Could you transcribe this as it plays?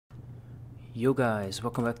Yo guys,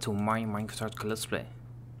 welcome back to my Minecraft Hardcore Let's Play.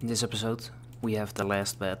 In this episode we have the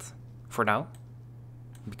last bed for now,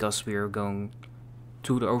 because we are going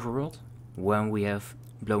to the overworld when we have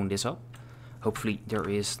blown this up. Hopefully there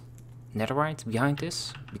is netherite behind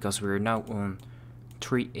this, because we are now on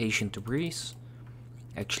 3 ancient debris.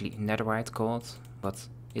 Actually netherite called, but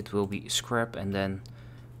it will be scrap and then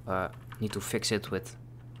need to fix it with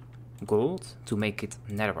gold to make it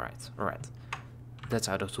netherite. Alright, that's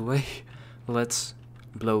out of the way. Let's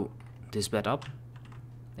blow this bed up.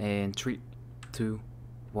 And 3, 2,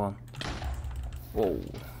 1. Whoa,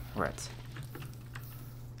 right.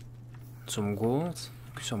 Some gold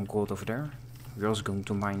over there. We're also going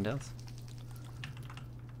to mine that.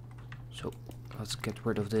 So let's get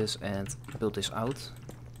rid of this and build this out.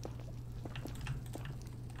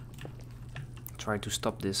 Try to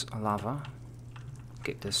stop this lava.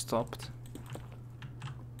 Get this stopped.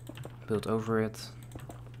 Build over it.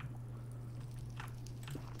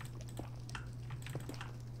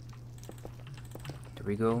 There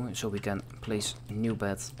we go, so we can place a new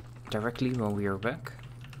bed directly when we are back.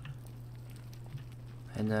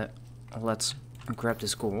 And let's grab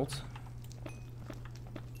this gold.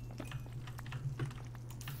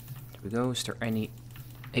 There we go. Is there any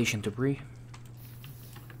ancient debris?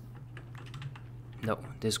 No,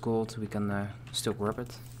 this gold we can still grab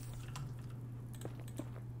it.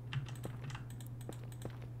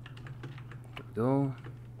 There we go.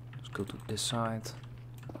 Let's go to this side.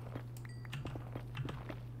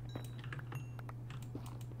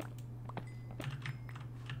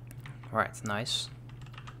 Alright, nice.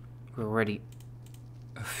 We're already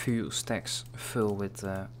a few stacks full with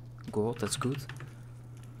gold, that's good.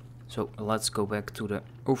 So let's go back to the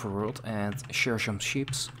overworld and share some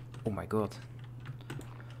sheeps. Oh my god.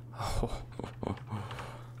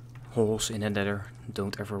 Holes in the nether,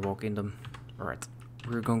 don't ever walk in them. Alright,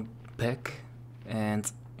 we're going back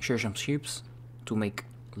and share some sheeps to make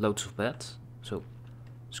loads of beds. So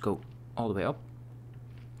let's go all the way up.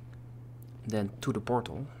 Then to the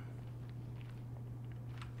portal.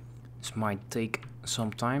 This might take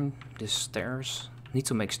some time. These stairs. Need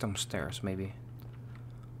to make some stairs maybe.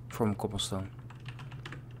 From cobblestone.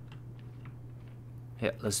 Yeah,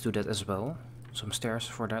 let's do that as well. Some stairs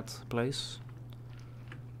for that place.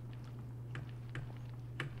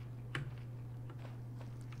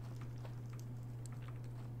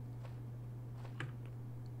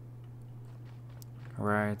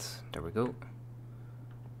 Right, there we go.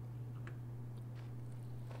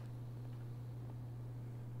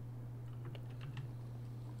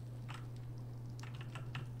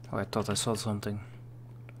 Oh, I thought I saw something,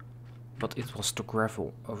 but it was the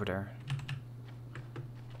gravel over there.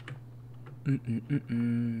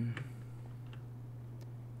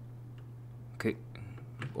 Okay,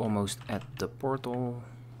 almost at the portal.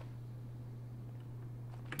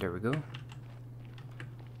 There we go.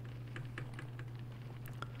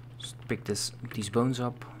 Just pick these bones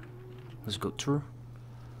up. Let's go through.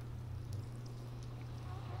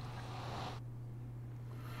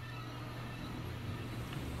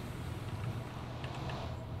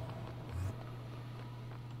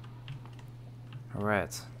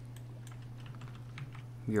 Alright.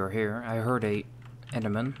 We are here. I heard a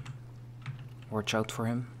enderman. Watch out for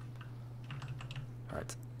him.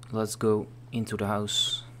 Alright. Let's go into the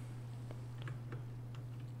house.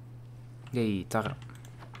 Yay, Tara.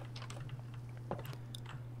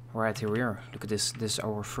 Alright, here we are. Look at this. This is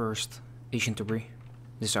our first ancient debris.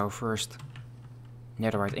 This is our first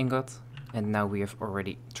netherite ingot. And now we have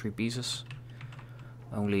already 3 pieces.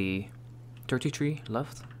 Only 33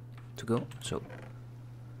 left to go. So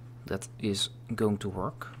that is going to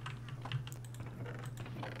work.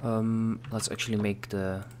 Let's actually make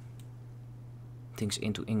the things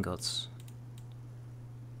into ingots.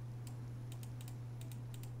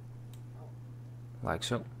 Like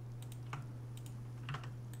so.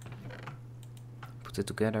 Put it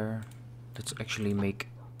together. Let's actually make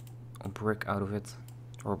a brick out of it,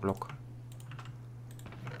 or a block.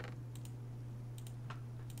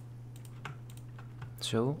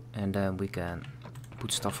 So, and then we can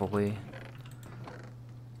put stuff away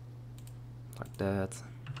like that.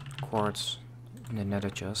 Quartz in the nether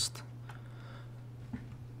chest.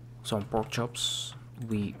 Some pork chops,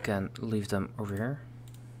 we can leave them over here.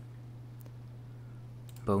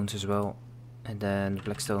 Bones as well, and then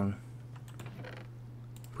blackstone.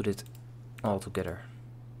 Put it all together.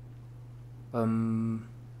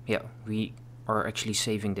 Yeah, we are actually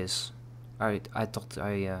saving this. I thought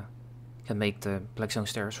I can make the blackstone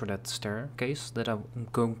stairs for that staircase that I'm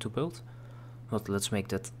going to build, but let's make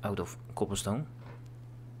that out of cobblestone.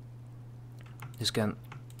 This can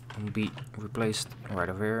be replaced right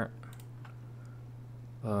over here.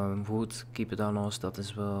 Wood, keep it on us, that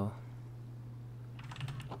as well.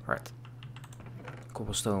 Right.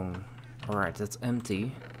 Cobblestone. Alright, that's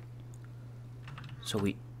empty. So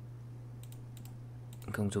we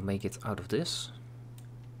going to make it out of this.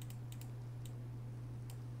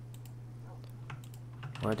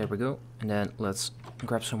 Alright, there we go. And then let's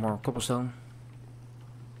grab some more cobblestone.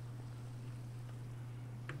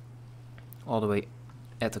 All the way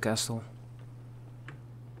at the castle.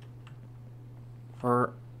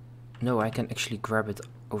 Or no, I can actually grab it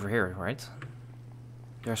over here, right?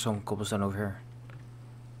 There's some cobblestone over here.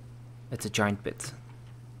 It's a giant pit.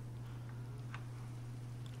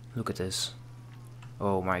 Look at this.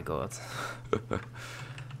 Oh my god.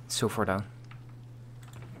 It's so far down.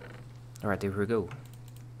 Alright, there we go.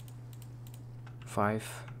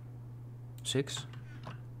 5, 6.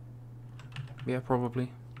 Yeah,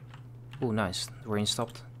 probably. Oh, nice. The rain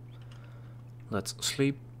stopped. Let's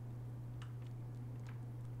sleep.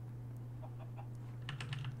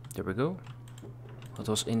 There we go. What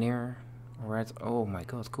was in here? Alright. Oh my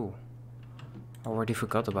god, cool. I already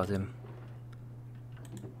forgot about him.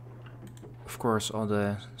 Of course, all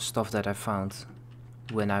the stuff that I found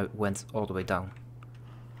when I went all the way down.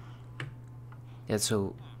 Yeah,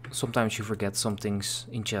 so sometimes you forget some things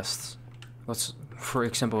in chests. For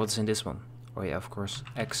example, what's in this one? Oh yeah, of course,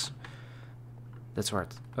 X. That's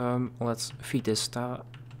right. Let's feed this star.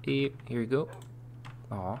 Here you go.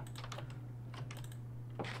 Aw.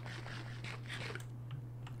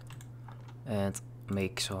 And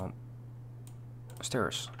make some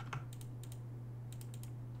stairs.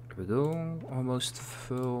 There we go. Almost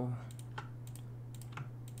full.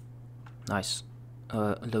 Nice.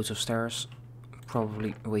 Loads of stairs.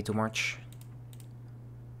 Probably way too much.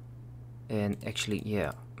 And actually,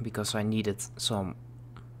 yeah, because I needed some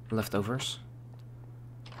leftovers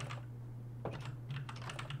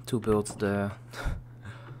to build the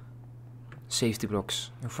safety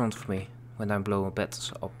blocks in front of me when I'm blowing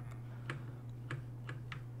beds up.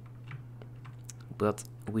 But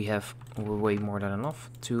we have way more than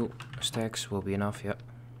enough. 2 stacks will be enough, yeah.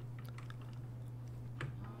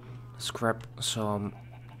 Let's grab some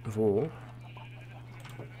wool.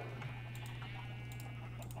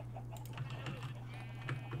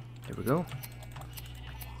 There we go.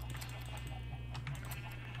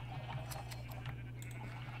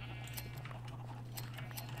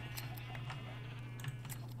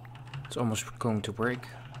 It's almost going to break.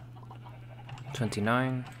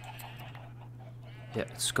 29. Yeah,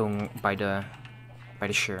 it's going by the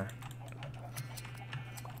shear.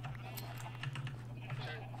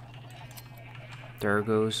 There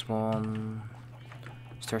goes one.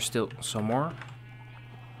 Is there still some more?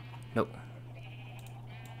 Nope.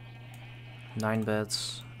 9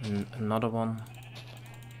 beds and another one.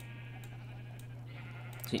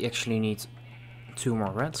 So you actually need 2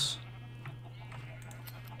 more reds.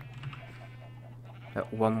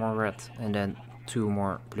 1 more red and then 2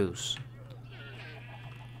 more blues.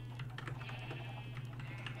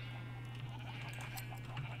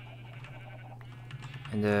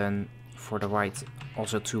 And then for the white,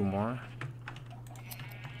 also 2 more.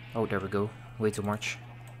 Oh, there we go. Way too much.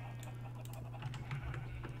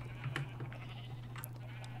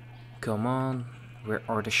 Come on. Where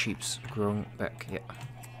are the sheeps growing back? Yeah.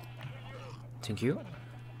 Thank you.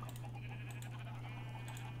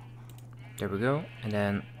 There we go. And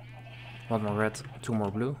then 1 more red, 2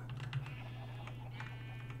 more blue.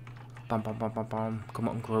 Pam pam pam pam pam. Come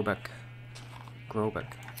on, grow back. Grow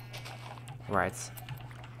back. Right.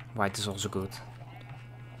 White is also good.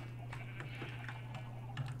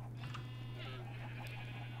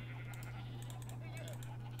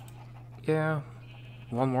 Yeah,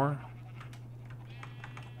 1 more.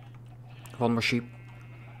 1 more sheep.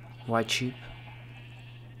 White sheep.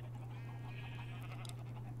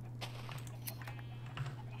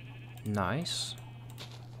 Nice.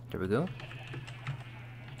 There we go.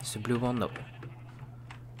 Is the blue one? No.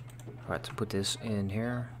 Right, put this in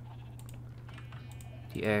here.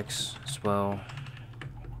 The eggs as well.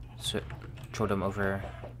 So throw them over here.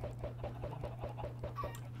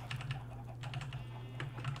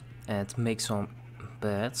 And make some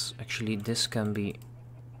beds. Actually, this can be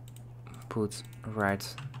put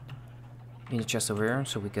right in the chest over here,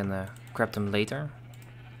 so we can grab them later.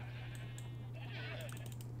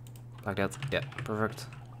 Like that. Yeah, perfect.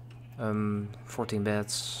 14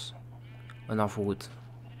 beds. Enough wood.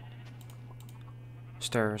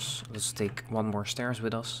 Stairs. Let's take 1 more stairs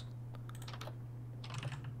with us.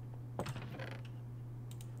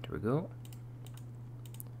 There we go.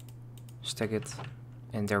 Stack it.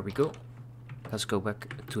 And there we go. Let's go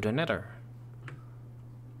back to the nether.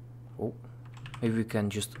 Oh. Maybe we can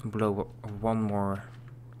just blow 1 more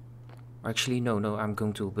Actually, no, I'm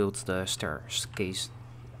going to build the staircase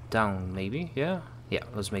down, maybe? Yeah? Yeah,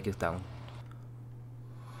 let's make it down.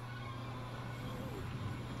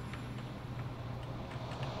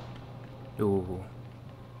 Ooh.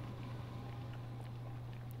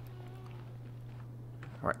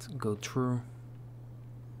 Alright, go through.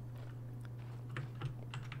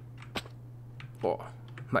 Oh,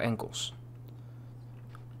 my ankles.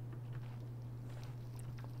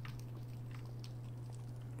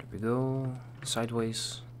 There we go.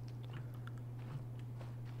 Sideways.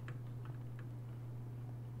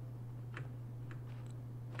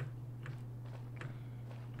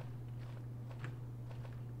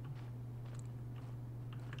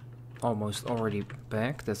 Almost already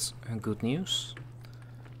back, that's good news.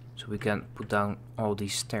 So we can put down all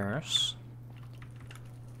these stairs.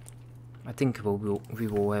 I think we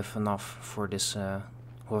will have enough for this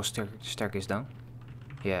whole staircase down.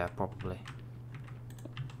 Yeah, probably.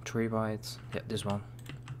 3 by it. Yeah, this one.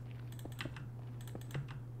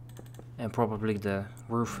 And probably the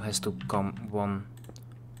roof has to come one,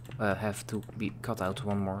 have to be cut out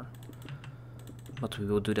one more. But we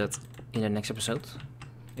will do that in the next episode,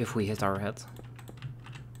 if we hit our head.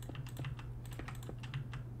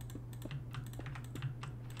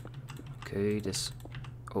 Okay, this...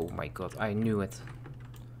 Oh my god, I knew it.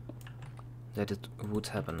 That it would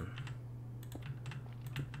happen.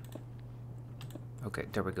 Okay,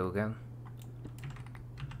 there we go again.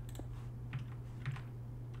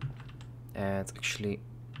 And actually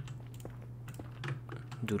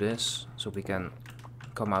do this so we can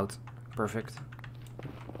come out perfect.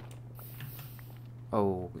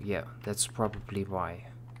 Oh yeah, that's probably why.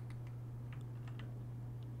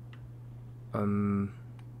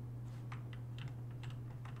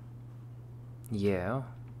 Yeah.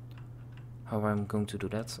 How I'm going to do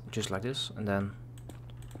that? Just like this, and then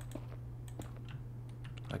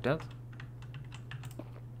like that.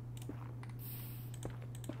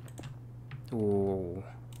 Oh.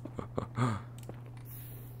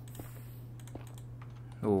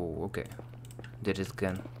 Oh, okay. Did it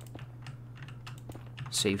again.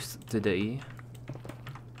 Saved the day.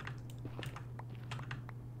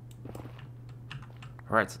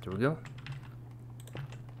 Alright, there we go.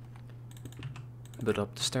 Build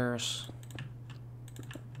up the stairs.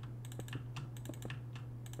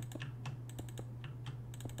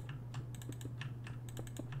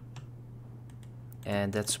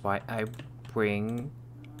 And that's why I bring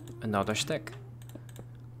another stack.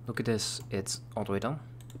 Look at this, it's all the way done.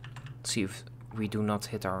 Let's see if we do not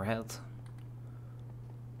hit our head.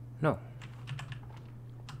 No.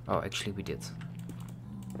 Oh, actually we did.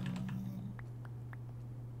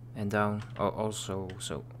 And down. Oh, also,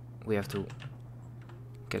 so we have to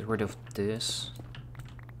get rid of this.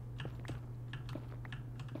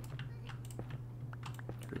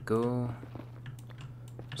 There we go.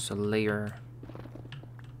 It's a layer.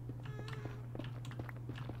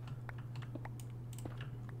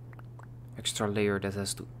 Extra layer that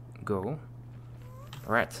has to go.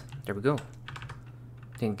 Alright, there we go.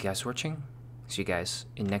 Thank you guys for watching. See you guys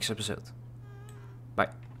in next episode.